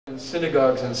In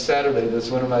synagogues on Saturday,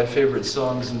 that's one of my favorite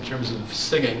songs in terms of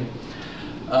singing.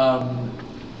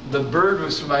 The bird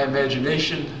was from my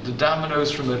imagination, the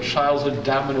dominoes from the childhood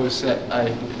domino set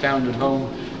I found at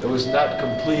home that was not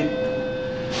complete.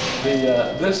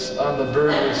 This on the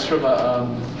bird was from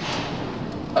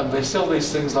they sell these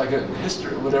things like a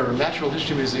history, whatever, natural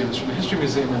history museum. It's from a history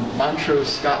museum in Montrose,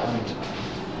 Scotland.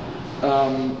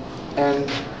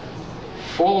 And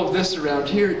all of this around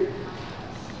here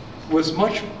was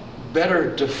much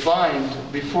better defined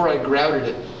before I grouted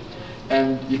it.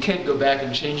 And you can't go back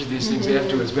and change these things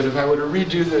afterwards, but if I were to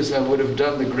redo this, I would have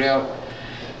done the grout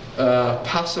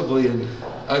possibly in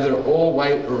either all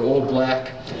white or all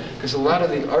black, because a lot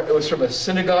of the art, it was from a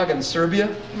synagogue in Serbia,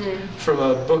 from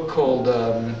a book called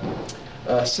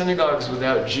Synagogues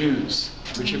Without Jews,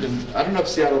 which have been, I don't know if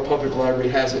Seattle Public Library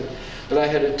has it, but I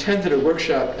had attended a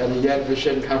workshop at a Yad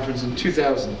Vashem conference in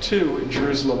 2002 in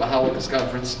Jerusalem, a Holocaust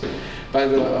conference, by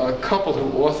the couple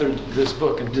who authored this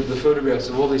book and did the photographs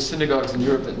of all these synagogues in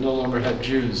Europe that no longer had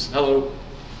Jews. Hello.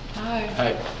 Hi.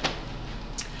 Hi.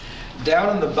 Down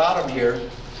on the bottom here,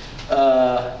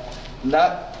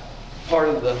 not part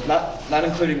of the, not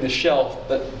including the shelf,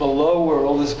 but below where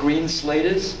all this green slate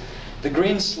is, the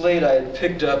green slate I had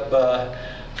picked up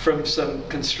from some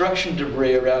construction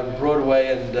debris around Broadway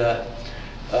and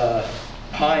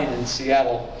Pine in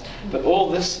Seattle. But all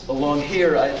this along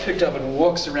here I picked up in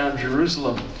walks around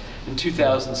Jerusalem in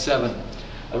 2007,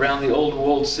 around the old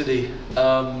walled city.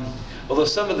 Although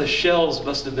some of the shells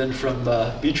must have been from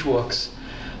beach walks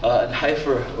in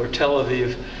Haifa or Tel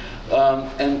Aviv.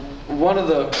 And one of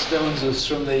the stones is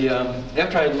from the,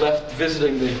 after I left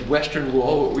visiting the Western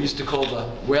Wall, what we used to call the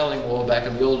Wailing Wall back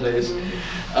in the old days,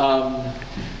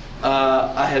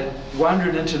 I had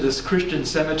wandered into this Christian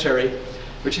cemetery,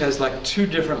 which has like two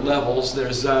different levels.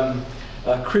 There's a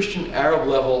Christian Arab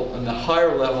level and the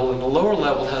higher level, and the lower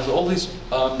level has all these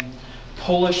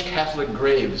Polish Catholic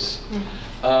graves.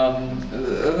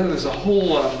 There's a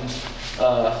whole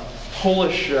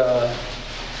Polish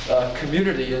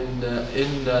community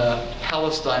in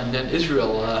Palestine and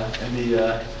Israel in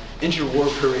the interwar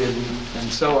period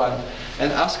and so on.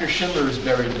 And Oskar Schindler is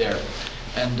buried there.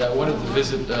 And I wanted to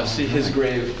visit, see his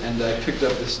grave, and I picked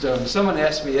up this stone. Someone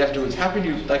asked me afterwards, how can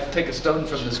you take a stone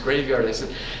from this graveyard? I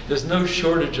said, there's no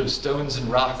shortage of stones and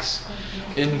rocks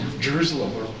in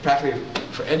Jerusalem, or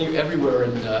practically everywhere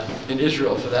in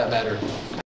Israel for that matter.